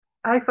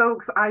Hi,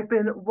 folks. I've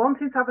been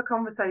wanting to have a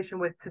conversation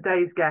with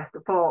today's guest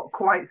for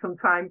quite some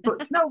time,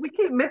 but no, we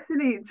keep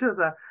missing each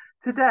other.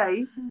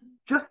 Today,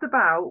 just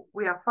about,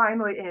 we are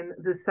finally in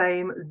the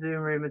same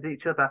Zoom room as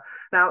each other.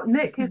 Now,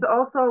 Nick is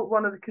also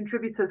one of the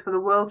contributors for the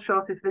World's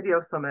Shortest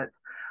Video Summit,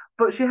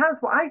 but she has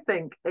what I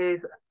think is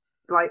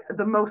like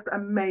the most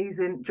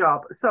amazing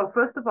job. So,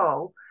 first of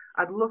all,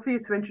 I'd love for you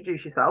to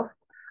introduce yourself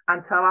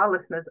and tell our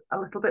listeners a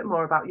little bit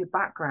more about your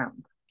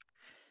background.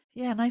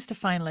 Yeah, nice to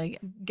finally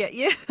get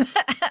you,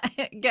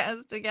 get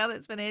us together.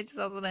 It's been ages,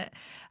 hasn't it?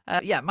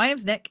 Yeah, my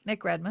name's Nick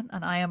Redman,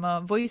 and I am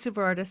a voiceover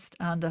artist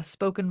and a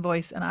spoken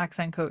voice and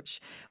accent coach,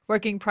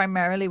 working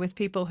primarily with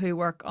people who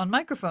work on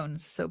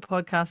microphones. So,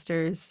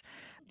 podcasters,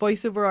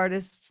 voiceover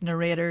artists,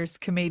 narrators,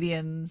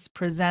 comedians,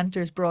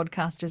 presenters,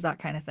 broadcasters, that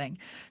kind of thing.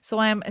 So,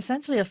 I am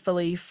essentially a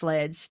fully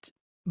fledged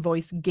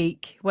voice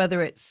geek,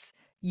 whether it's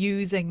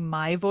using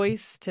my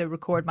voice to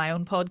record my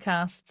own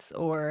podcasts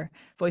or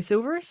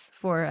voiceovers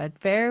for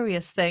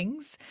various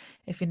things.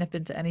 If you nip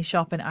into any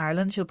shop in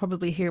Ireland, you'll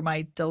probably hear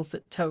my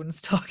dulcet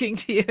tones talking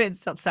to you and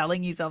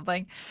selling you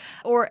something,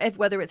 or if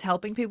whether it's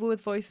helping people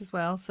with voice as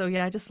well. So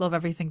yeah, I just love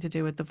everything to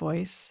do with the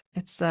voice.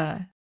 It's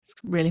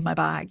really my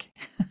bag.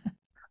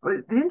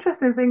 But the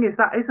interesting thing is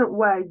that isn't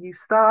where you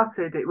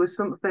started. It was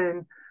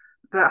something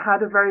that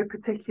had a very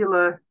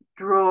particular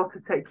draw to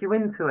take you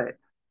into it.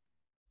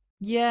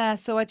 Yeah,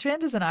 so I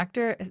trained as an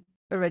actor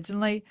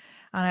originally,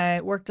 and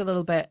I worked a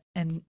little bit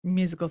in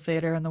musical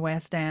theatre in the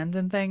West End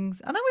and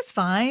things, and I was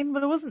fine,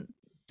 but I wasn't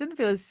didn't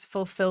feel as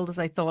fulfilled as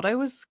I thought I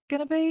was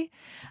gonna be.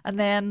 And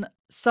then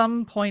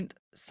some point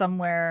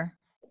somewhere,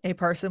 a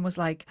person was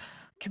like,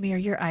 "Come here,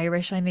 you're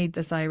Irish. I need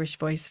this Irish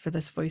voice for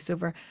this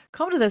voiceover.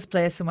 Come to this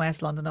place in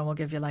West London, and we'll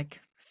give you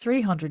like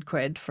 300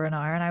 quid for an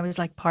hour." And I was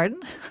like, "Pardon?"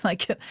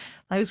 Like,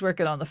 I was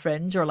working on the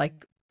Fringe or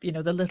like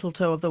the little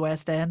toe of the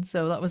West End.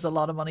 So that was a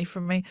lot of money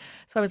from me.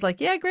 So I was like,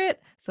 yeah, great.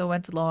 So I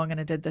went along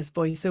and I did this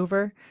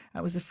voiceover.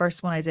 It was the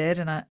first one I did.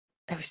 And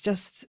it was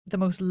just the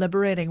most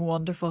liberating,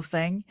 wonderful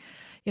thing.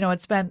 I'd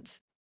spent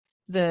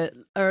the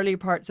early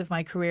parts of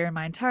my career and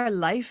my entire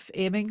life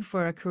aiming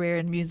for a career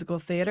in musical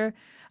theatre.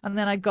 And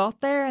then I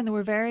got there, and there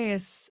were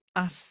various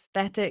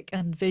aesthetic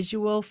and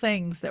visual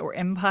things that were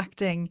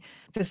impacting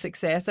the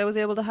success I was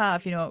able to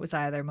have. It was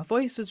either my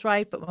voice was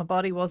right, but my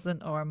body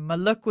wasn't, or my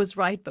look was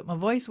right, but my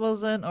voice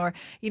wasn't, or,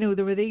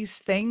 there were these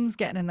things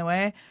getting in the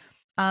way.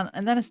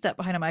 And then a step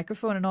behind a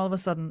microphone, and all of a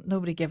sudden,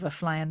 nobody gave a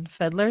flying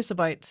fiddlers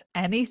about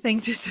anything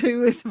to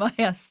do with my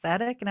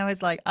aesthetic. And I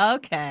was like,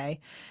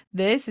 okay,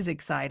 this is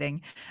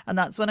exciting. And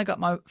that's when I got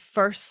my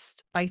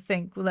first, I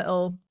think,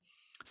 little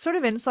sort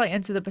of insight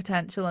into the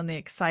potential. And the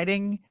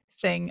exciting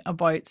thing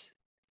about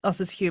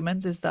us as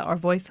humans is that our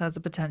voice has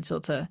a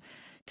potential to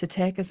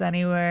take us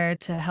anywhere,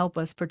 to help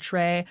us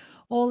portray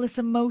all this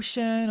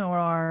emotion, or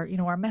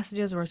our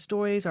messages or our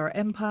stories, our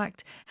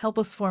impact, help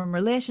us form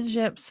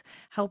relationships,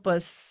 help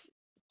us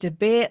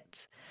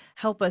debate,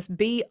 help us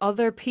be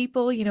other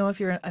people. If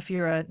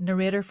you're a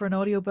narrator for an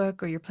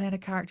audiobook, or you're playing a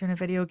character in a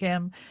video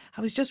game,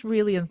 I was just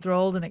really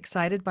enthralled and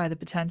excited by the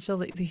potential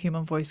that the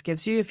human voice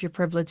gives you if you're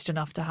privileged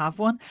enough to have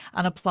one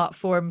and a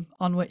platform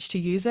on which to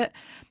use it.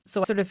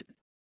 So I sort of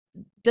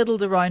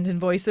diddled around in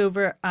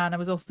voiceover, and I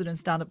was also doing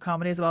stand-up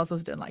comedy as well. So I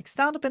was doing like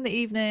stand-up in the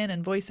evening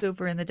and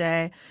voiceover in the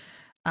day.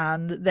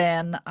 And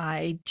then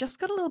I just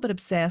got a little bit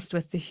obsessed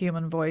with the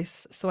human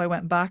voice. So I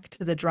went back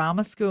to the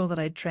drama school that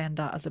I'd trained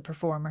at as a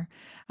performer.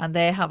 And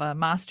they have a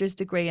master's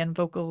degree in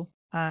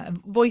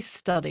voice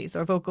studies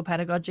or vocal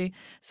pedagogy.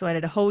 So I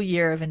did a whole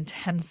year of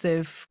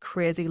intensive,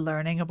 crazy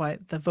learning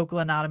about the vocal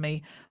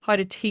anatomy, how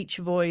to teach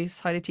voice,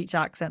 how to teach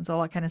accents,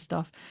 all that kind of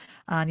stuff.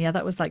 And yeah,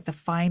 that was like the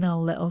final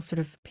little sort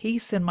of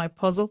piece in my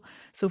puzzle.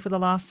 So for the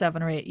last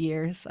 7 or 8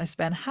 years, I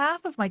spent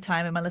half of my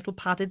time in my little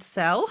padded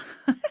cell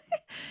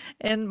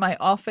in my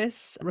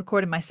office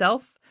recording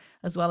myself,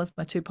 as well as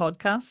my two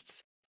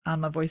podcasts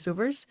and my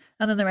voiceovers,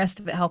 and then the rest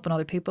of it helping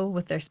other people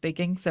with their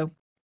speaking. So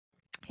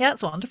yeah,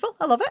 it's wonderful.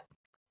 I love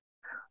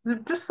it.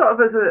 Just sort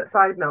of as a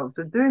side note,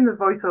 so doing the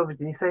voiceovers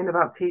and you're saying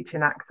about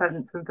teaching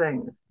accents and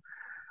things,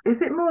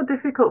 is it more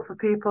difficult for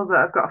people that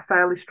have got a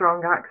fairly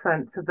strong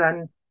accent to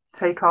then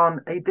take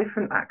on a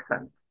different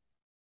accent?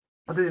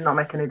 Or does it not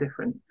make any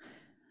difference?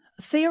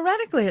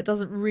 Theoretically, it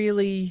doesn't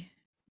really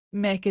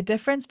make a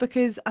difference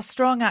because a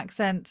strong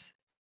accent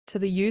to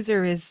the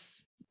user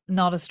is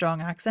not a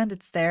strong accent.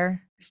 It's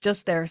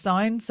just their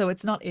sound. So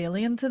it's not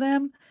alien to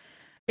them.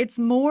 It's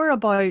more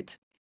about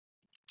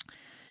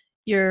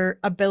your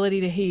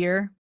ability to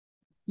hear,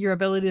 your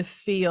ability to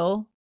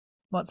feel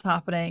what's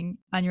happening,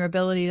 and your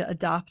ability to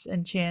adapt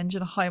and change,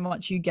 and how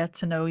much you get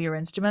to know your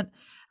instrument.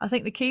 I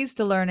think the keys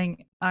to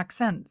learning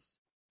accents,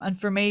 and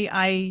for me,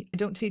 I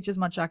don't teach as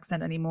much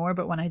accent anymore,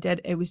 but when I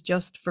did, it was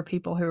just for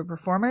people who are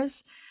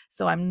performers.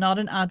 So I'm not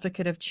an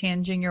advocate of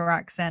changing your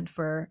accent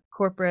for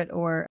corporate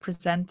or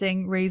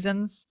presenting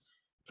reasons.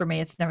 For me,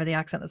 it's never the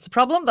accent that's the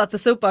problem. That's a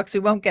soapbox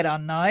we won't get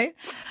on now,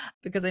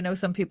 because I know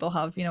some people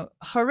have,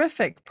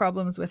 horrific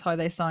problems with how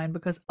they sound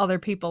because other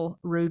people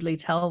rudely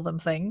tell them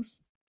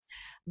things.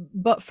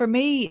 But for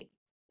me,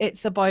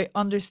 it's about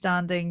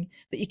understanding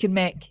that you can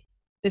make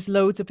there's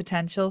loads of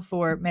potential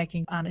for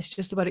making, and it's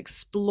just about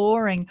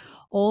exploring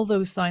all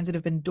those sounds that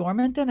have been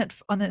dormant in it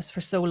on us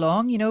for so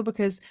long,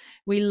 because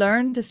we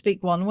learn to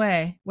speak one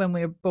way when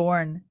we're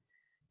born,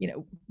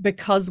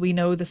 because we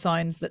know the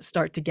sounds that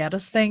start to get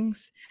us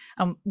things.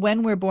 And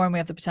when we're born, we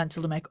have the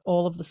potential to make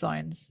all of the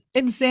sounds,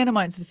 insane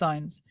amounts of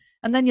sounds.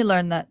 And then you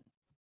learn that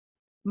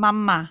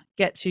mama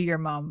gets you your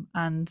mum,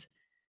 and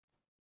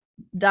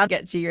dad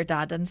gets you your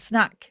dad, and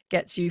snack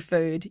gets you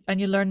food, and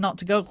you learn not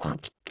to go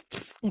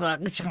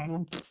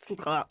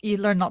you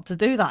learn not to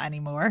do that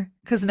anymore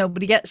because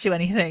nobody gets you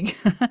anything.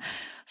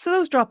 So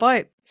those drop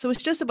out. So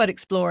it's just about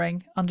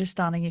exploring,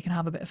 understanding you can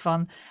have a bit of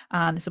fun,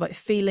 and it's about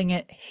feeling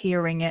it,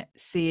 hearing it,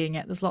 seeing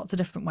it. There's lots of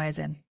different ways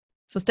in,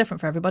 so it's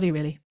different for everybody,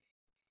 really.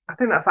 I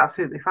think that's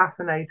absolutely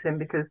fascinating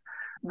because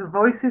the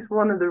voice is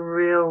one of the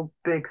real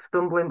big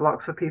stumbling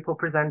blocks for people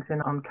presenting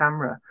on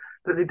camera,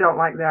 that they don't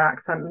like their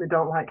accent and they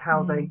don't like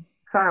how they Mm.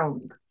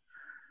 sound.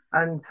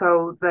 And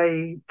so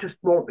they just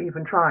won't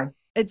even try.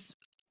 It's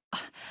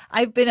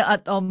I've been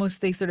at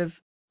almost the sort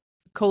of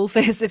cold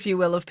face, if you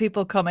will, of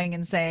people coming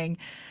and saying,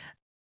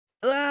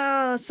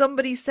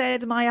 somebody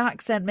said my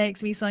accent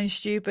makes me sound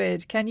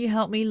stupid. Can you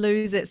help me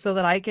lose it so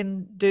that I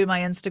can do my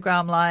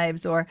Instagram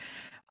lives? Or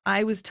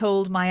I was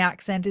told my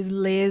accent is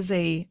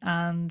lazy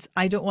and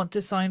I don't want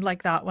to sound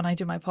like that when I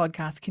do my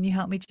podcast. Can you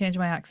help me change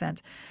my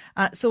accent?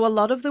 So a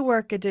lot of the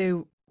work I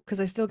do,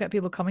 because I still get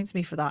people coming to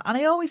me for that. And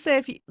I always say,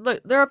 if you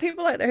look, there are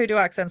people out there who do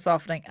accent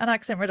softening and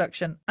accent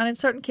reduction. And in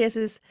certain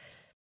cases,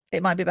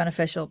 it might be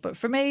beneficial. But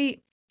for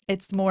me,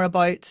 it's more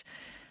about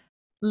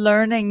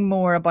learning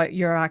more about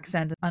your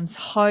accent and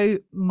how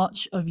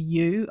much of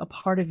you, a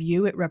part of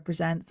you, it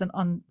represents, and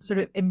on sort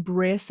of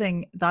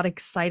embracing that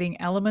exciting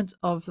element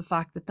of the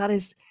fact that that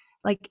is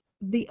like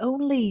the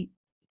only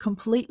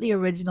completely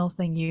original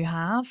thing you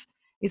have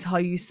is how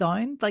you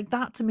sound. Like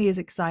that to me is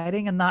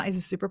exciting, and that is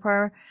a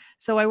superpower.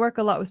 So I work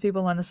a lot with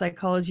people on the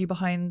psychology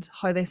behind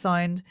how they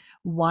sound,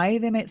 why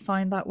they might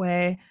sound that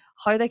way,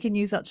 how they can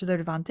use that to their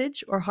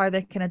advantage, or how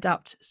they can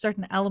adapt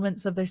certain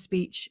elements of their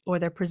speech or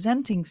their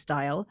presenting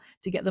style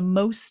to get the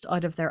most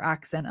out of their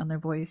accent and their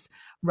voice,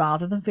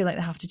 rather than feel like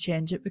they have to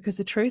change it. Because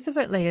the truth of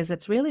it, Lee, is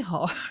it's really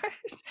hard.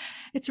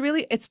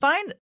 It's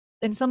fine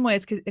in some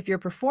ways if you're a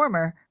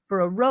performer for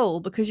a role,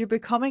 because you're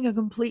becoming a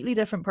completely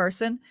different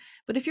person.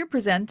 But if you're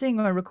presenting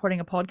or recording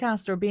a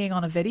podcast or being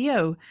on a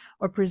video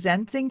or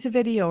presenting to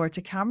video or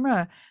to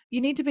camera,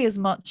 you need to be as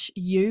much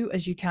you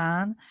as you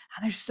can.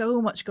 And there's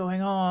so much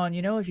going on,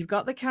 if you've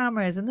got the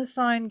cameras and the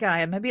sound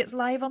guy, and maybe it's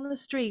live on the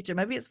street, or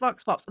maybe it's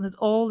Vox Pops, and there's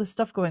all this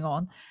stuff going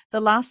on. The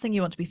last thing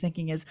you want to be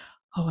thinking is,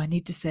 oh, I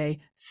need to say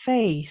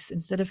face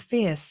instead of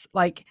face.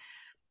 Like,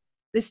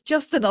 it's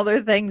just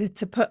another thing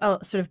to put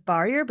a sort of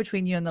barrier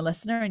between you and the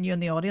listener and you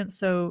and the audience.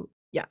 So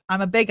yeah,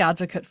 I'm a big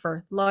advocate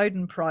for loud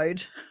and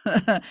proud,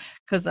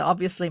 because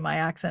obviously my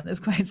accent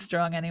is quite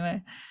strong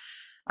anyway.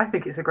 I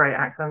think it's a great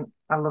accent.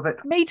 I love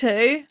it. Me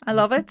too. I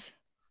love it.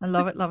 I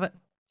love it. Love it.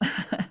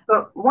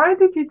 So, why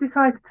did you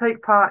decide to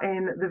take part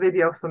in the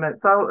video summit?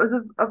 So, as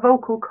a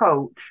vocal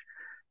coach,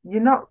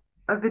 you're not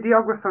a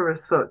videographer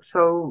as such.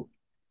 So,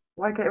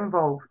 why get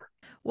involved?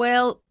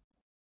 Well,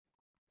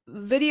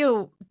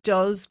 video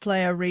does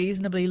play a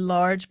reasonably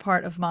large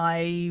part of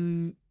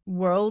my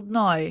world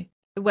now,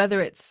 whether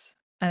it's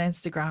an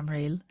Instagram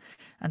reel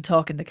and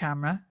talking to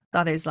camera.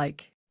 That is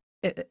like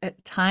a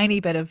tiny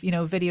bit of,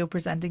 video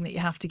presenting that you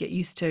have to get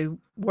used to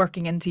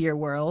working into your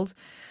world.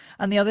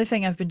 And the other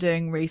thing I've been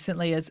doing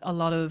recently is a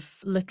lot of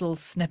little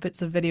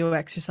snippets of video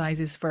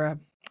exercises for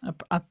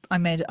I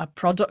made a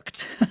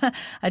product.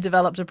 I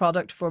developed a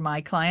product for my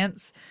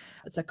clients.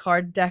 It's a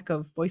card deck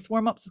of voice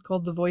warm-ups. It's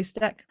called the Voice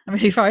Deck. I'm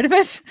really proud of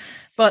it.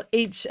 But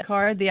each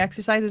card, the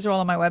exercises are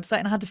all on my website,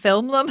 and I had to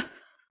film them.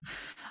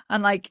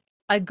 And like,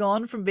 I'd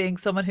gone from being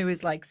someone who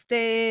was like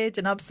stage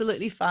and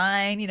absolutely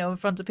fine, in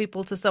front of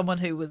people, to someone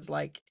who was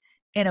like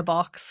in a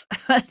box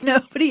and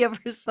nobody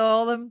ever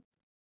saw them.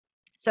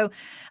 So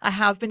I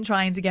have been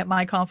trying to get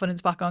my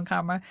confidence back on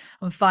camera.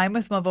 I'm fine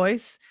with my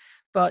voice,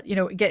 but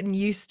getting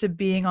used to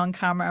being on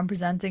camera and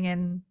presenting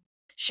and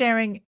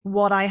sharing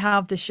what I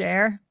have to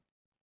share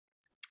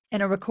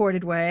in a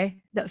recorded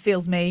way that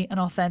feels me and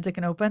authentic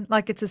and open.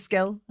 Like, it's a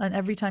skill, and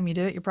every time you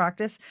do it, you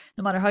practice.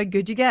 No matter how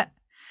good you get,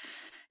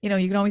 you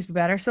can always be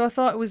better. So I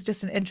thought it was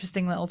just an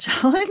interesting little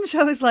challenge.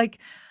 I was like,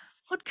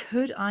 what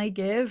could I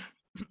give?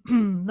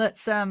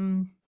 Let's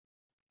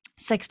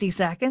 60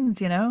 seconds,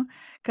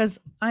 because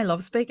I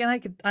love speaking.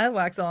 I'll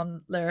wax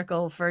on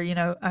lyrical for,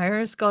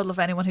 hours. God love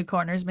anyone who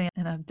corners me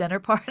in a dinner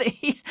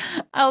party.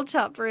 I'll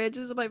chat for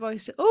ages about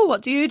voice. Oh,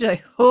 what do you do?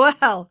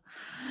 Well,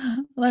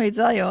 let me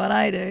tell you what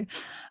I do.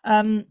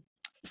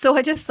 So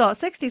I just thought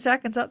 60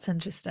 seconds, that's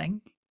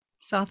interesting.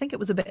 So I think it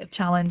was a bit of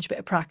challenge, bit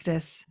of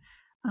practice,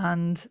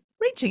 and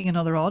reaching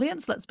another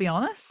audience, let's be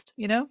honest,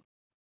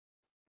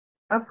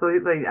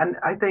 Absolutely. And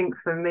I think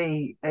for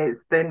me,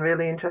 it's been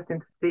really interesting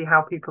to see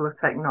how people have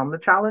taken on the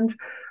challenge,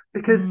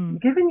 because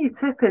giving you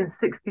tip in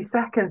 60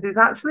 seconds is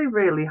actually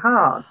really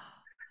hard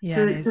Yeah,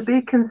 it to is.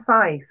 be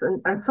concise.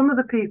 And some of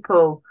the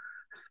people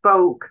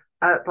spoke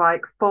at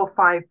like 4 or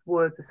 5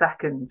 words a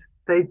second.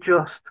 They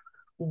just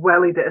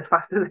wellied it as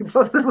fast as they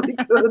possibly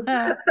could.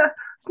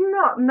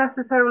 Not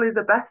necessarily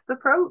the best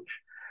approach.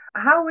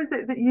 How is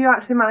it that you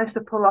actually managed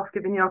to pull off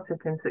giving your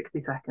tip in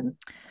 60 seconds?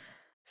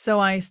 So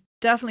I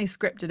definitely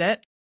scripted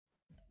it.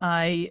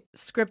 I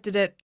scripted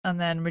it and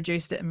then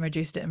reduced it and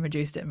reduced it and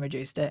reduced it and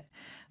reduced it.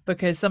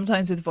 Because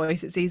sometimes with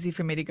voice, it's easy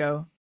for me to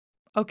go,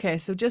 okay,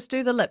 so just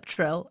do the lip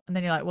trill. And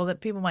then you're like, well,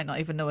 that people might not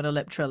even know what a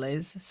lip trill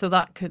is. So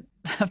that could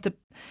have to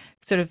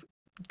sort of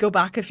go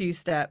back a few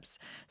steps.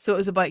 So it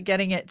was about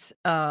getting it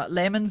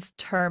layman's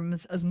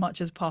terms as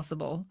much as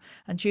possible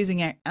and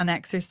choosing an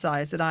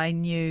exercise that I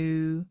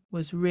knew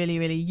was really,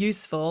 really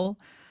useful,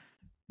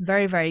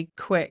 very, very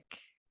quick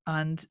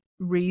and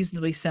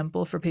reasonably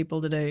simple for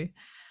people to do.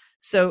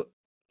 So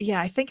yeah,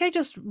 I think I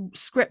just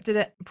scripted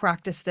it,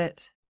 practiced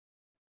it,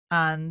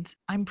 and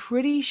I'm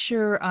pretty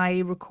sure I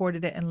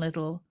recorded it in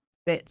little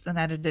bits and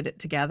edited it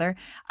together.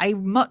 I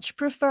much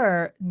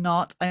prefer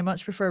not, I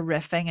much prefer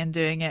riffing and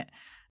doing it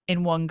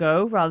in one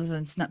go rather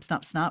than snap,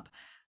 snap, snap.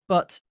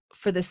 But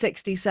for the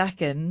 60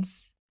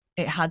 seconds,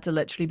 it had to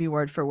literally be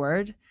word for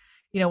word.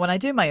 When I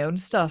do my own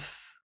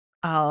stuff,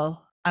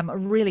 I'm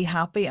really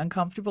happy and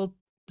comfortable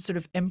sort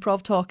of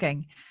improv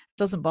talking. It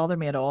doesn't bother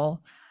me at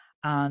all.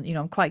 And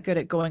I'm quite good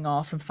at going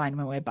off and finding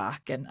my way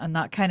back and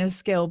that kind of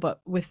skill.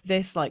 But with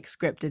this like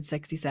scripted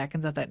 60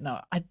 seconds, I thought, no,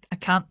 I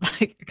can't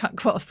like I can't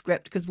go off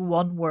script because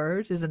one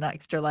word is an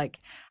extra like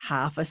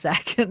half a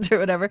second or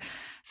whatever.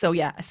 So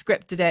yeah, I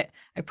scripted it,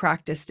 I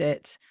practiced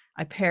it,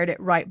 I paired it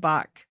right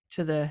back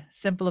to the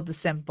simple of the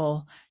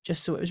simple,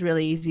 just so it was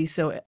really easy.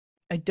 So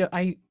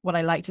I what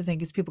I like to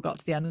think is people got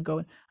to the end and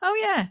going, oh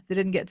yeah, they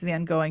didn't get to the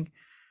end going,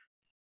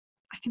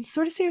 I can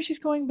sort of see where she's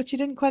going, but she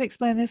didn't quite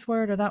explain this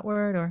word or that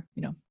word, or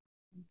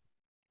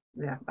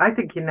Yeah, I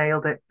think you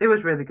nailed it. It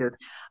was really good.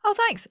 oh,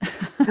 thanks.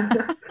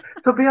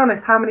 So be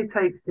honest, how many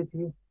takes did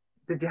you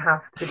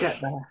have to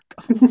get there?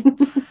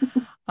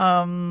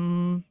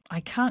 I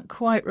can't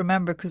quite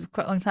remember because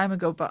quite a long time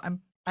ago, but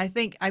I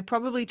think I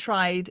probably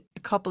tried a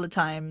couple of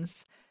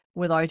times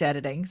without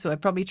editing. So I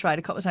probably tried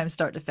a couple of times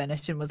start to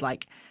finish and was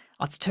like,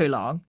 oh, it's too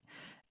long.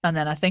 And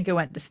then I think I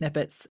went to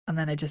snippets and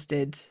then I just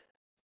did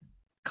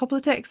a couple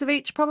of takes of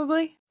each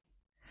probably.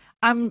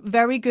 I'm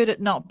very good at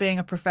not being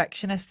a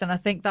perfectionist, and I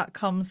think that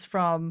comes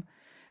from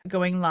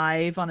going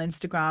live on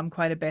Instagram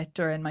quite a bit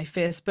or in my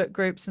Facebook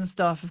groups and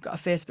stuff. I've got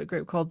a Facebook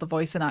group called the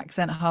Voice and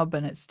Accent Hub,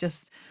 and it's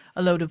just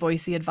a load of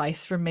voicey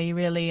advice from me,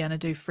 really. And I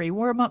do free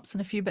warm ups and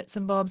a few bits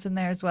and bobs in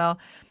there as well.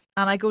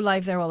 And I go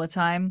live there all the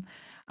time.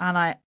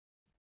 And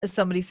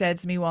somebody said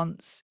to me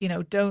once,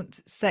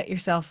 don't set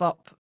yourself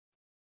up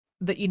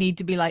that you need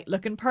to be like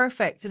looking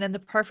perfect and in the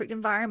perfect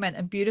environment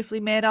and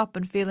beautifully made up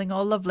and feeling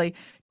all lovely.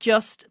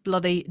 Just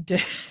bloody do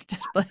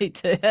just bloody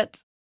do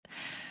it.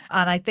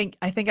 And I think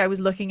I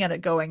was looking at it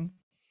going,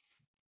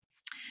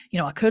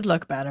 I could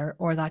look better,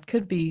 or that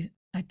could be,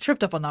 I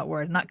tripped up on that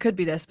word and that could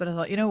be this, but I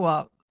thought, you know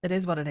what? It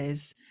is what it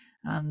is.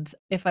 And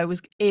if I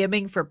was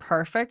aiming for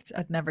perfect,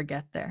 I'd never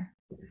get there.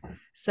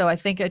 So I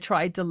think I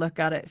tried to look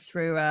at it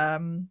through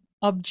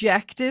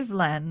objective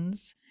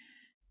lens.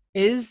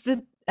 Is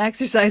the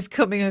exercise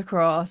coming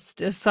across?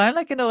 Does it sound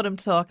like I know what I'm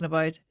talking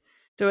about?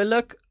 Do I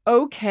look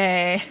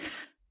okay?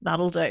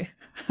 That'll do.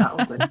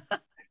 That'll do.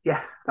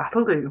 Yes,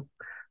 that'll do.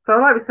 So,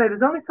 like we say,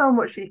 there's only so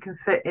much you can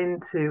fit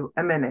into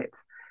a minute.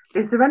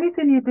 Is there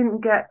anything you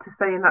didn't get to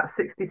say in that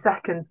 60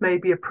 seconds,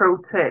 maybe a pro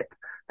tip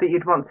that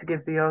you'd want to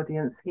give the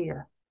audience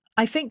here?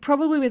 I think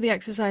probably with the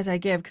exercise I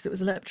gave, because it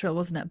was a lip trill,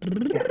 wasn't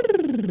Yeah.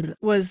 it?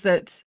 Was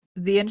that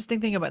the interesting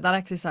thing about that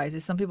exercise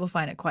is some people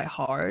find it quite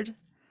hard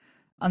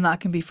and that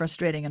can be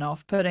frustrating and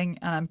off-putting.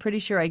 And I'm pretty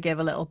sure I gave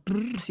a little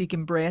so you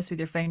can brace with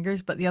your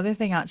fingers. But the other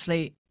thing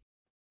actually,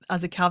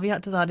 as a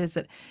caveat to that, is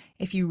that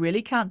if you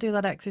really can't do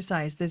that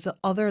exercise, there's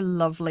other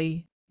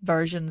lovely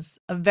versions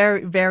of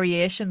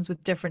variations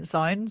with different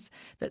sounds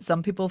that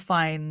some people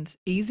find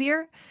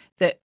easier,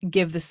 that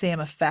give the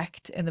same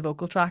effect in the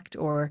vocal tract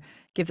or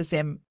give the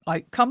same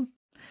outcome.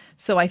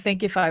 So I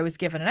think if I was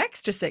given an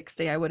extra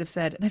 60, I would have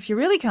said, and if you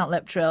really can't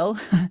lip trill,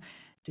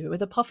 do it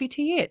with a puffy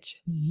th,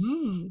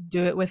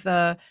 do it with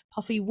a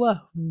puffy w,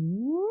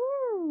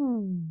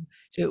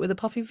 do it with a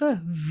puffy v,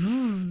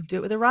 do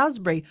it with a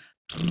raspberry.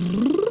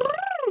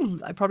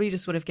 I probably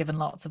just would have given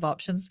lots of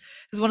options,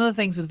 because one of the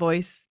things with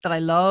voice that I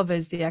love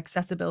is the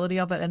accessibility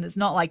of it. And it's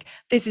not like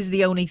this is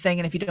the only thing,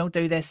 and if you don't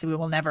do this, we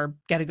will never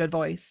get a good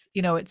voice.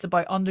 It's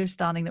about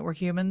understanding that we're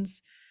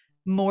humans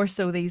more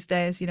so these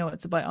days.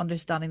 It's about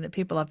understanding that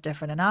people have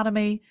different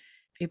anatomy,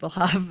 people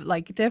have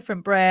like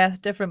different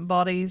breath, different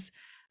bodies,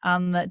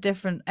 and that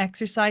different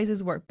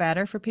exercises work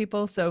better for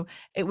people. So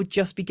it would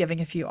just be giving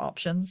a few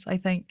options, I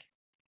think.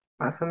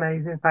 That's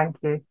amazing. Thank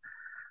you.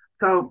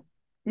 So,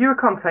 you're a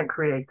content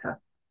creator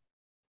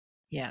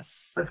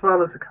Yes. as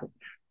well as a coach.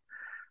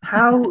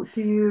 How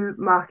do you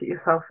market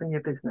yourself and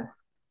your business?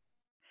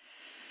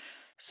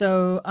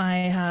 So I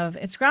have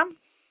Instagram,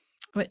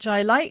 which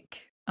I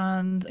like,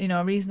 and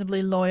a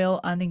reasonably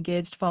loyal and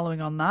engaged following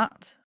on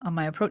that. And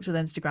my approach with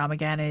Instagram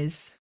again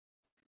is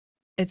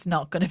it's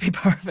not going to be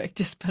perfect.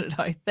 Just put it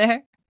out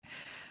there.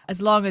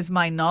 As long as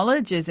my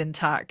knowledge is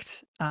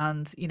intact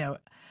and,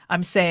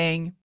 I'm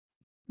saying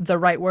the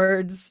right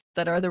words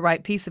that are the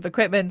right piece of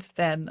equipment,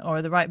 then,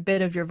 or the right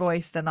bit of your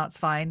voice, then that's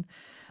fine.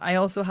 I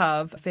also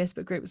have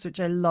Facebook groups, which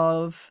I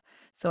love.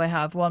 So I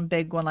have one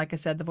big one, like I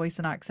said, the Voice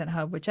and Accent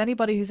Hub, which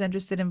anybody who's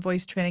interested in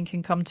voice training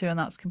can come to, and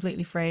that's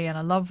completely free. And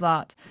I love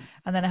that.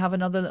 And then I have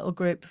another little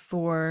group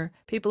for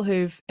people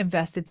who've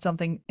invested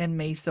something in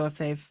me. So if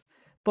they've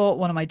bought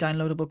one of my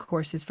downloadable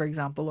courses, for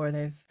example, or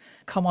they've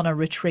come on a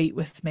retreat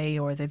with me,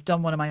 or they've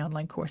done one of my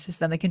online courses,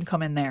 then they can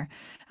come in there,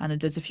 and it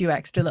does a few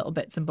extra little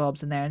bits and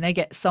bobs in there, and they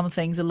get some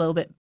things a little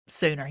bit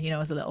sooner,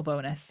 as a little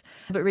bonus.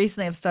 But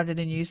recently I've started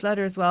a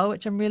newsletter as well,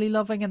 which I'm really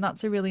loving, and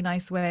that's a really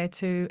nice way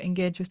to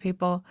engage with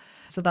people.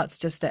 So that's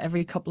just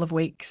every couple of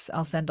weeks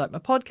I'll send out my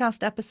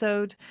podcast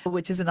episode,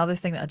 which is another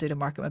thing that I do to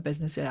market my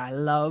business that I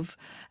love.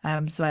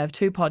 So I have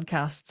two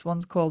podcasts.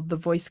 One's called the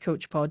Voice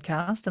Coach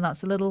Podcast, and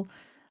that's a little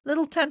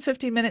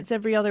 10-15 minutes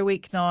every other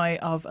week now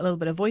of a little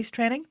bit of voice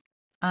training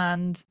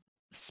and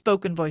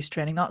spoken voice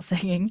training, not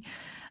singing.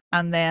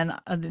 And then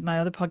my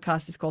other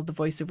podcast is called the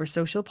Voiceover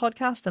Social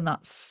Podcast, and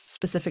that's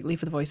specifically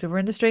for the voiceover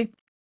industry.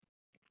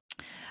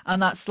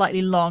 And that's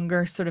slightly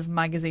longer, sort of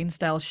magazine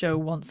style show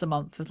once a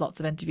month with lots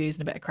of interviews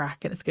and a bit of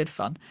crack, and it's good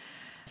fun.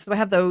 So I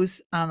have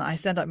those, and I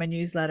send out my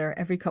newsletter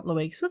every couple of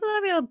weeks with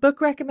a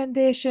book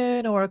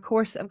recommendation or a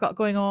course that I've got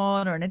going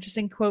on, or an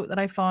interesting quote that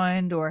I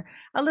found, or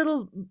a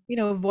little,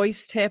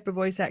 voice tip or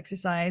voice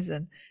exercise.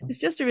 And it's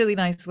just a really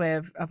nice way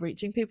of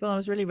reaching people. I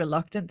was really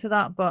reluctant to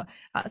that, but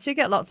I actually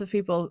get lots of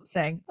people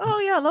saying, oh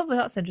yeah, lovely,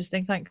 that's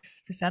interesting,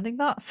 thanks for sending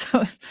that.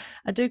 So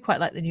I do quite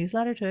like the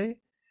newsletter too.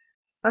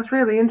 That's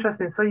really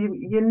interesting. So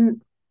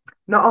you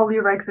not all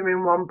your eggs are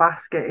in one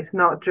basket. It's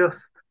not just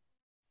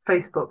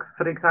Facebook,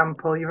 for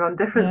example. You're on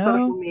different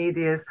social No.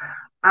 medias,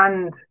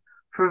 and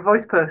for a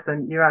voice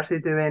person, you're actually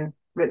doing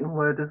written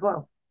word as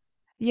well.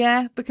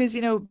 Yeah, because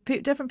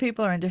different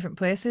people are in different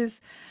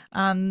places,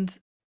 and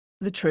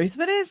the truth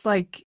of it is,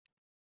 like,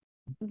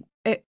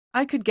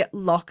 I could get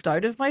locked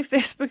out of my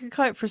Facebook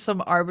account for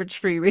some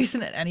arbitrary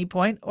reason at any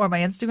point, or my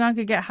Instagram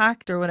could get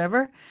hacked or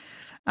whatever.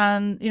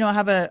 And I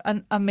have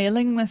a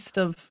mailing list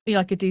of,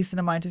 like, a decent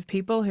amount of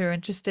people who are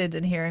interested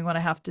in hearing what I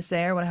have to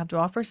say or what I have to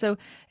offer. So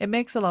it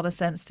makes a lot of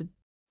sense to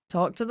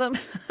talk to them.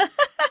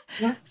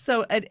 Yeah,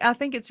 So I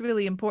think it's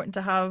really important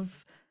to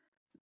have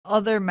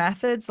other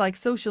methods. Like,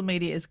 social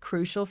media is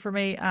crucial for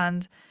me,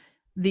 and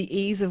the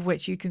ease of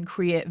which you can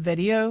create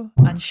video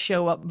and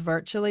show up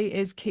virtually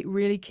is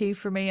really key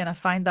for me, and I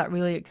find that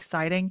really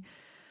exciting.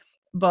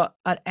 But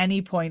at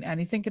any point,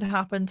 anything could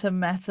happen to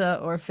Meta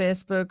or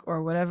Facebook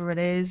or whatever it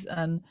is,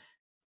 and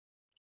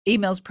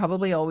email's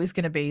probably always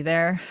going to be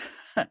there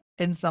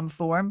in some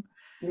form.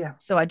 yeah,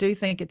 So I do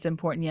think it's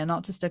important, yeah,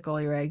 not to stick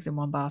all your eggs in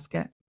one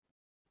basket.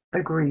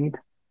 agreed.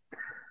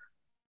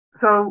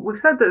 So we've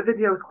said that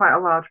video is quite a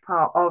large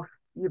part of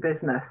your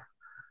business.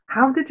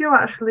 How did you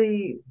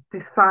actually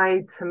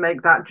decide to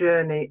make that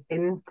journey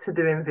into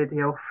doing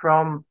video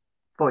from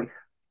voice?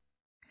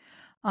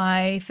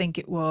 I think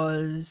it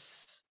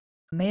was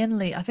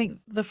mainly, I think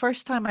the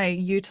first time I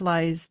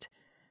utilized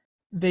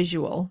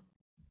visual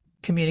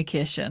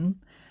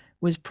communication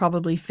was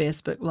probably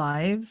Facebook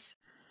Lives.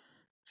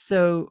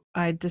 So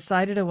I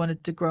decided I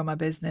wanted to grow my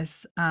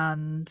business,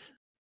 and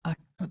a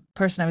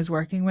person I was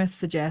working with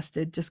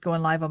suggested just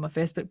going live on my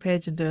Facebook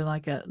page and doing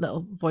like a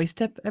little voice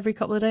tip every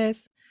couple of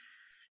days.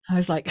 I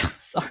was like,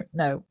 sorry,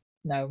 no,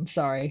 I'm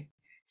sorry.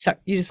 So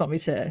you just want me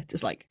to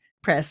just like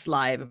press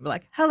live and be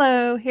like,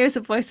 hello, here's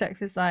a voice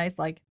exercise.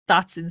 Like,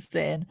 that's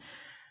insane.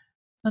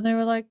 And they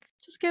were like,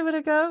 just give it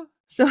a go.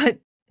 So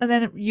and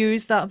then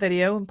use that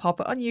video and pop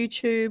it on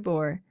YouTube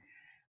or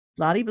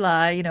blah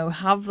blah,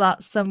 have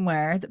that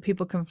somewhere that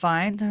people can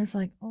find. I was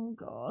like, oh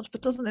God,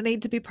 but doesn't it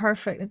need to be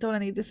perfect? And don't I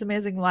need this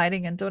amazing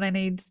lighting? And don't I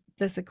need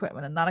this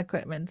equipment and that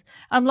equipment?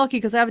 I'm lucky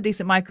because I have a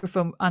decent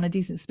microphone and a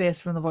decent space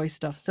from the voice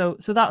stuff. So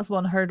that was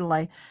one hurdle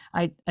I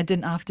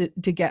didn't have to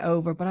get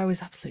over, but I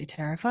was absolutely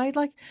terrified.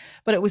 Like,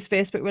 but it was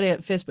Facebook, really,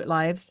 at Facebook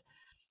Lives.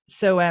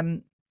 So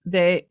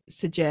they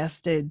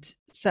suggested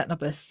setting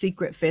up a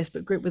secret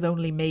Facebook group with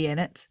only me in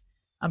it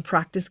and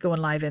practice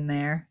going live in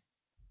there,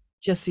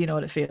 just so you know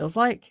what it feels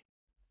like.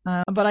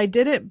 But I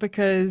did it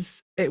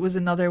because it was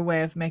another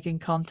way of making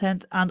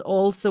content, and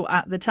also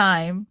at the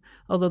time,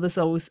 although this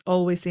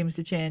always seems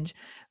to change,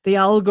 the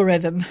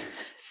algorithm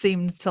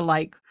seemed to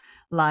like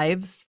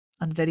lives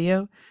and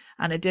video,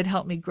 and it did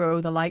help me grow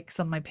the likes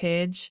on my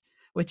page,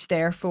 which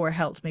therefore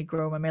helped me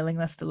grow my mailing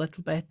list a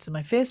little bit and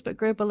my Facebook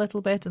group a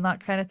little bit and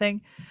that kind of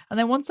thing. And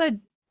then once I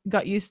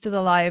got used to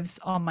the lives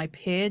on my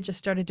page, I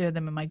started doing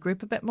them in my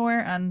group a bit more,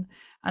 and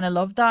I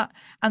loved that.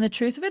 And the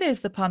truth of it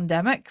is, the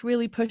pandemic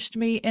really pushed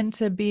me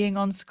into being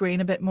on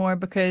screen a bit more,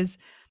 because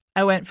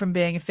I went from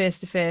being a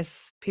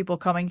face-to-face, people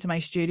coming to my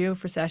studio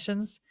for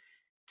sessions,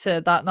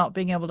 to that not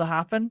being able to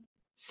happen.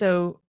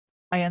 So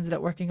I ended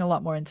up working a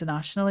lot more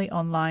internationally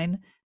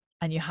online,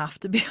 and you have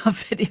to be on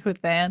video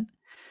then.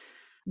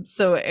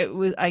 So it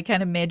was, I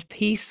kind of made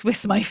peace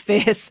with my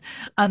face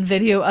and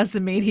video as a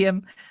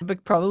medium,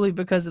 but probably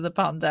because of the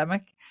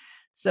pandemic.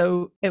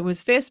 So it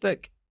was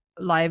Facebook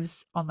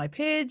lives on my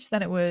page,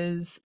 then it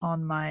was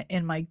on my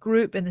in my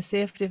group, in the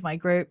safety of my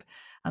group,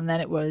 and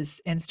then it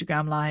was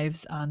Instagram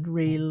lives and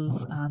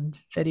reels and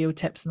video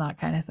tips and that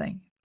kind of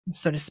thing. It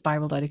sort of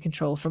spiraled out of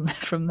control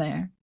from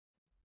there.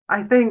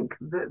 I think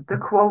the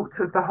quote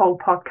of the whole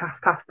podcast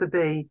has to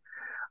be,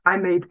 I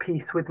made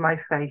peace with my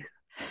face.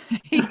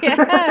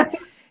 Yeah,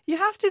 you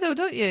have to though,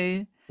 don't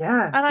you?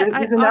 Yeah, And I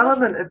there's an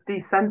honestly, element of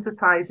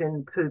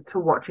desensitizing to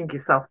watching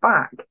yourself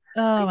back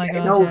oh and my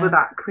getting god, over yeah,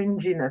 that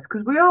cringiness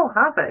because we all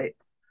have it.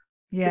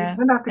 But you yeah.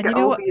 kind of have to And get you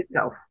know over what?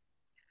 yourself.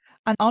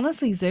 And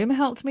honestly, Zoom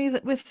helped me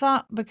with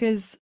that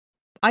because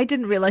I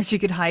didn't realize you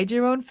could hide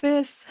your own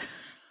face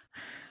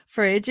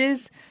for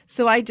ages.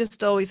 So I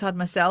just always had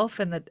myself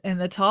in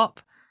the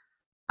top.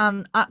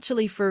 And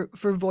actually, for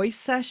voice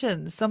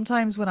sessions,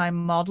 sometimes when I'm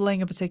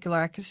modeling a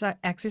particular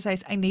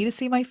exercise, I need to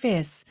see my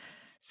face.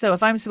 So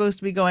if I'm supposed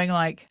to be going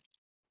like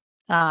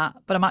that,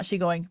 but I'm actually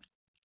going,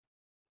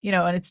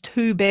 and it's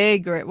too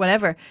big or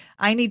whatever,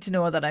 I need to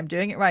know that I'm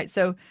doing it right.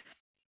 So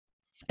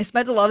I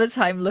spent a lot of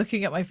time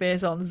looking at my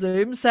face on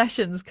Zoom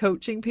sessions,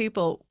 coaching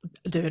people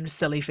doing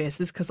silly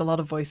faces because a lot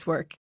of voice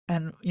work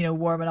and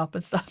warming up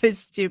and stuff is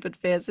stupid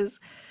faces.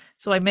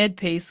 So I made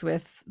peace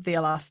with the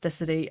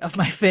elasticity of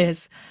my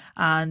face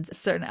and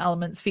certain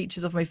elements,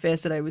 features of my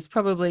face that I was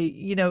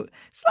probably,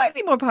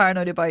 slightly more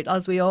paranoid about,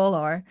 as we all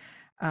are.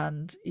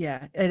 And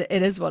yeah,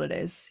 it is what it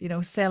is.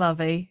 C'est la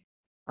vie.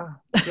 Oh,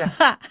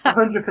 yeah,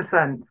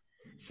 100%.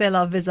 C'est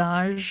la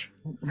visage.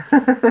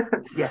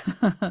 Yes,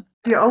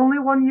 the only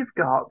one you've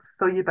got,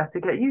 so you better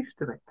get used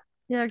to it.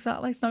 Yeah,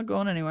 exactly. It's not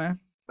going anywhere.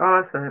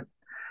 Oh, that's it.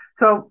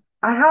 So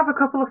I have a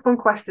couple of fun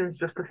questions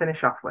just to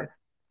finish off with.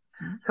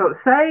 So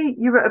say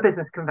you're at a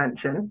business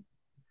convention,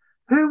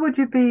 who would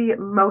you be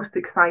most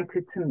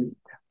excited to meet?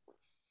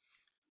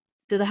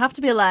 Do they have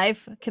to be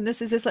alive? Is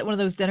this like one of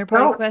those dinner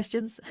party No,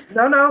 questions?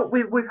 no.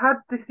 We've had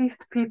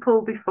deceased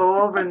people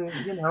before, and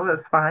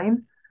that's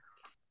fine.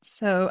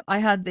 So I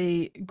had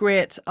the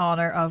great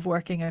honor of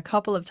working a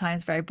couple of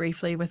times very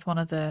briefly with one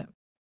of the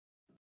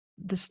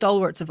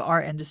stalwarts of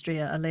our industry,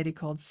 a lady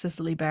called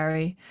Cicely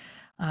Berry,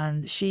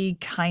 and she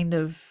kind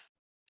of,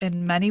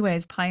 in many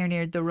ways,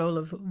 pioneered the role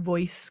of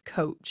voice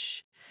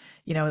coach.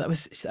 That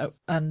was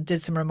and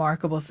did some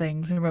remarkable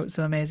things and wrote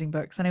some amazing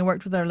books. And I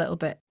worked with her a little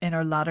bit in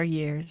her latter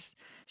years.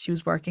 She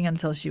was working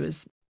until she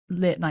was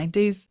late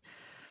 90s.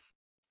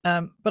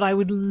 But I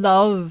would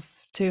love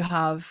to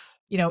have,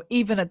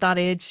 even at that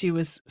age, she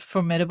was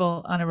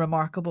formidable and a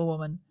remarkable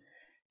woman.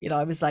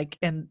 I was like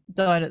in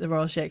down at the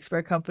Royal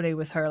Shakespeare Company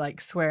with her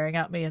like swearing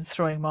at me and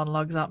throwing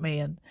monologues at me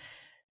and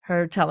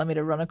her telling me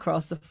to run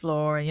across the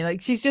floor, and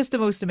like she's just the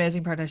most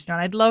amazing practitioner.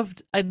 And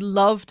I'd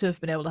love to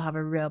have been able to have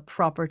a real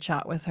proper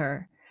chat with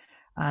her,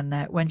 and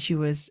when she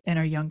was in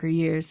her younger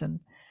years and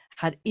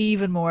had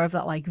even more of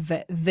that like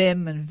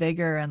vim and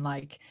vigor and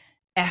like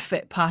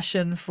effort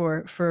passion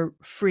for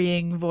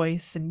freeing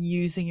voice and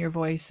using your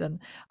voice and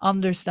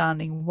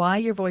understanding why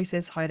your voice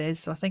is how it is.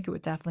 So I think it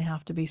would definitely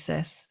have to be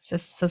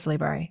Cicely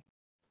Berry.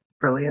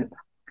 Brilliant.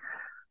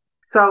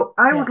 So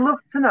I would Yeah. love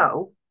to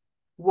know,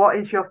 what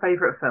is your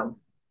favorite film?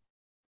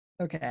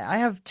 Okay, I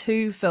have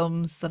two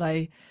films that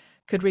I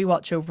could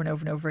rewatch over and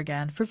over and over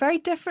again for very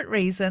different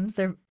reasons.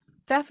 They're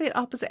definitely at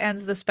opposite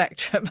ends of the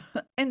spectrum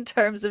in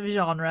terms of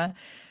genre,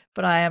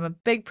 but I am a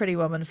big Pretty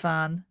Woman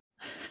fan.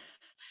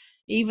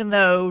 Even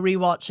though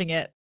rewatching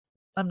it,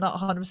 I'm not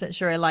 100%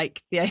 sure I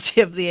like the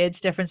idea of the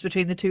age difference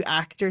between the two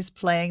actors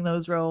playing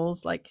those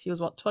roles. Like she was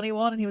what,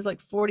 21 and he was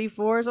like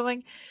 44 or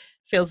something.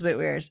 Feels a bit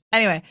weird.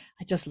 Anyway,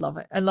 I just love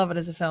it. I love it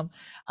as a film.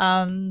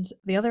 And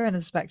the other end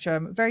of the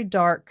spectrum, very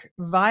dark,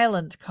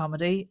 violent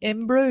comedy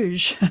in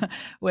Bruges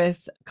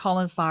with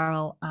Colin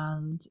Farrell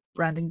and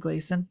Brendan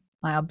Gleeson.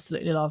 I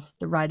absolutely love.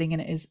 The writing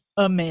in it is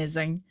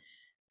amazing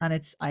and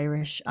it's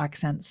Irish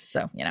accents.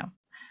 So, that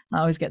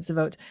always gets a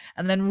vote.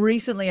 And then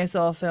recently I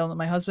saw a film that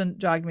my husband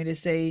dragged me to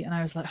see, and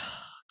I was like,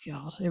 oh,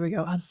 God, here we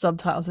go. I had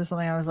subtitles or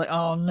something. I was like,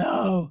 oh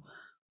no.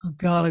 Oh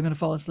God, I'm going to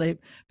fall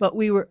asleep. But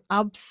we were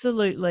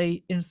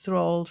absolutely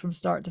enthralled from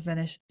start to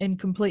finish, in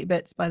complete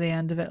bits by the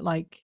end of it,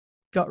 like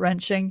gut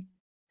wrenching.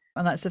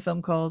 And that's a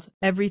film called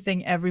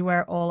Everything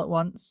Everywhere All at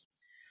Once.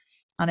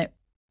 And it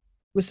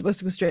was supposed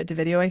to go straight to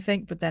video, I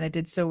think, but then it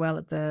did so well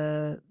at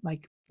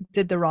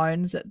did the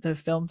rounds at the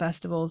film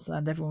festivals,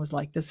 and everyone was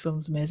like, this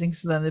film's amazing.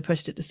 So then they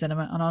pushed it to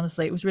cinema, and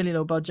honestly, it was really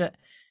low budget,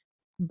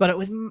 but it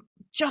was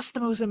just the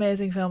most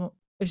amazing film. It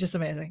was just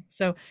amazing.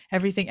 So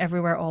Everything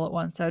Everywhere All at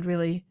Once, I would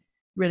really,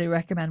 really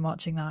recommend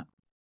watching that.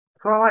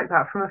 So I like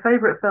that. From a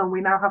favorite film,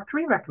 we now have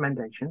three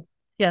recommendations.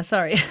 Yeah,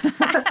 sorry.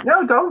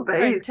 No, don't be.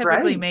 Very It's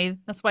typically great. me.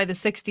 That's why the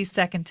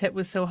 60-second tip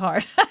was so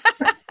hard.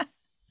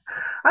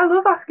 I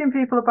love asking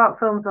people about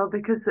films though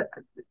because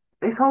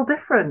it's all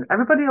different.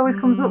 Everybody always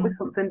comes up with Mm.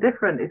 something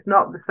different. It's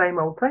not the same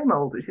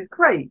old, which is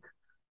great.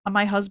 And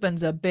my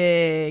husband's a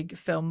big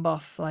film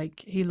buff. Like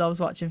he loves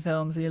watching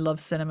films and he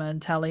loves cinema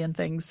and telly and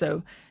things.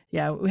 So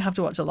yeah, we have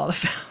to watch a lot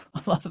of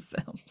a lot of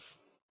films.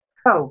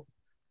 So,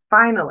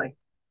 finally,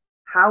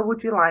 how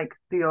would you like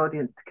the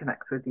audience to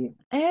connect with you?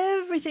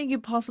 Everything you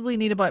possibly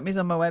need about me is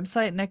on my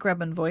website,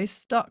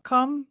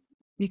 nickredmanvoice.com.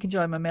 You can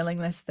join my mailing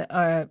list,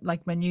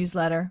 like my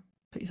newsletter.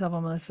 Put yourself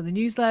on my list for the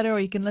newsletter, or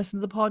you can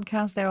listen to the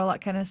podcast there, all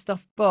that kind of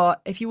stuff.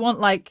 But if you want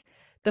like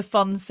the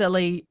fun,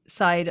 silly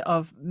side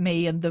of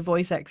me and the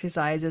voice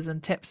exercises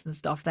and tips and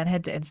stuff, then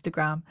head to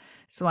Instagram.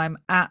 So I'm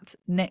at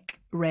Nick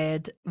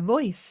Red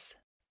Voice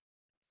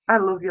I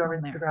love your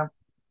on there. Instagram.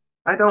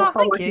 I don't Oh,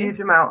 follow thank a you. huge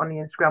amount on the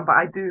Instagram, but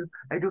I do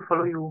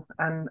follow you,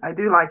 and I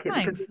do like it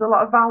because Thanks. there's a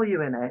lot of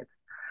value in it,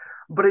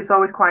 but it's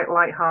always quite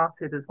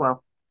light-hearted as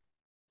well.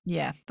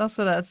 Yeah, that's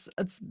what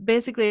it's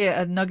basically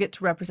a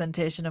nugget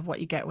representation of what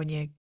you get when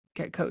you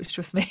get coached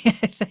with me,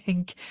 I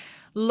think.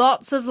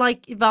 Lots of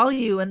like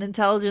value and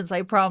intelligence,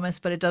 I promise,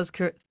 but it does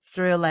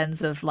through a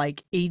lens of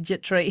like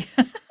Egyptry.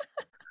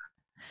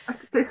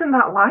 Isn't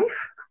that life?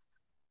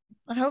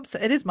 I hope so.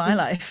 It is my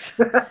life.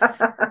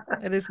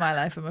 It is my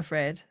life, I'm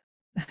afraid.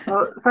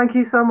 Well, thank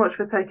you so much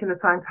for taking the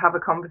time to have a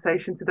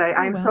conversation today.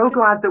 I You're am so welcome.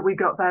 glad that we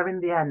got there in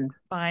the end.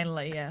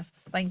 Finally,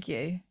 yes. Thank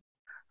you.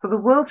 So the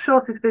World's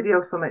Shortest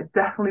Video Summit is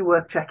definitely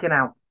worth checking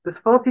out. There's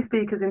 40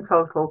 speakers in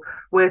total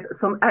with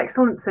some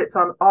excellent tips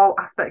on all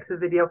aspects of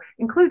video,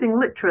 including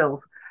lip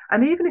trills.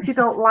 And even if you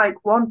don't like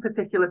one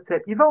particular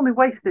tip, you've only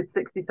wasted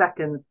 60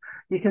 seconds.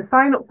 You can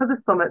sign up for the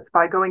summit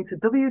by going to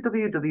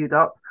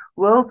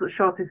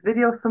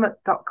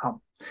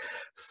www.worldsshortestvideosummit.com.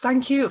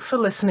 Thank you for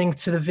listening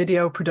to the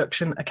Video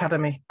Production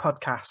Academy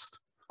podcast,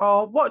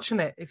 or watching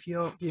it if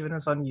you're viewing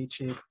us on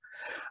YouTube.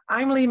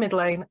 I'm Lee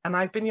Midlane, and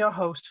I've been your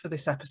host for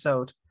this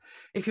episode.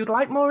 If you'd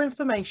like more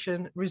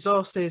information,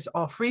 resources,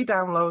 or free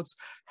downloads,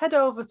 head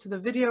over to the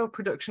Video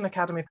Production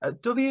Academy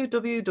at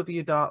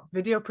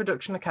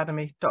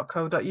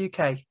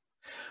www.videoproductionacademy.co.uk.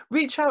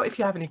 Reach out if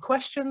you have any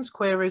questions,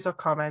 queries, or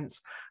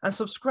comments, and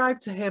subscribe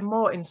to hear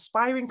more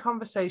inspiring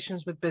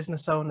conversations with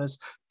business owners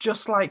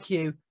just like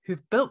you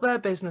who've built their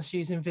business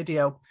using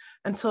video.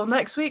 Until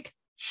next week,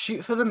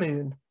 shoot for the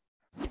moon.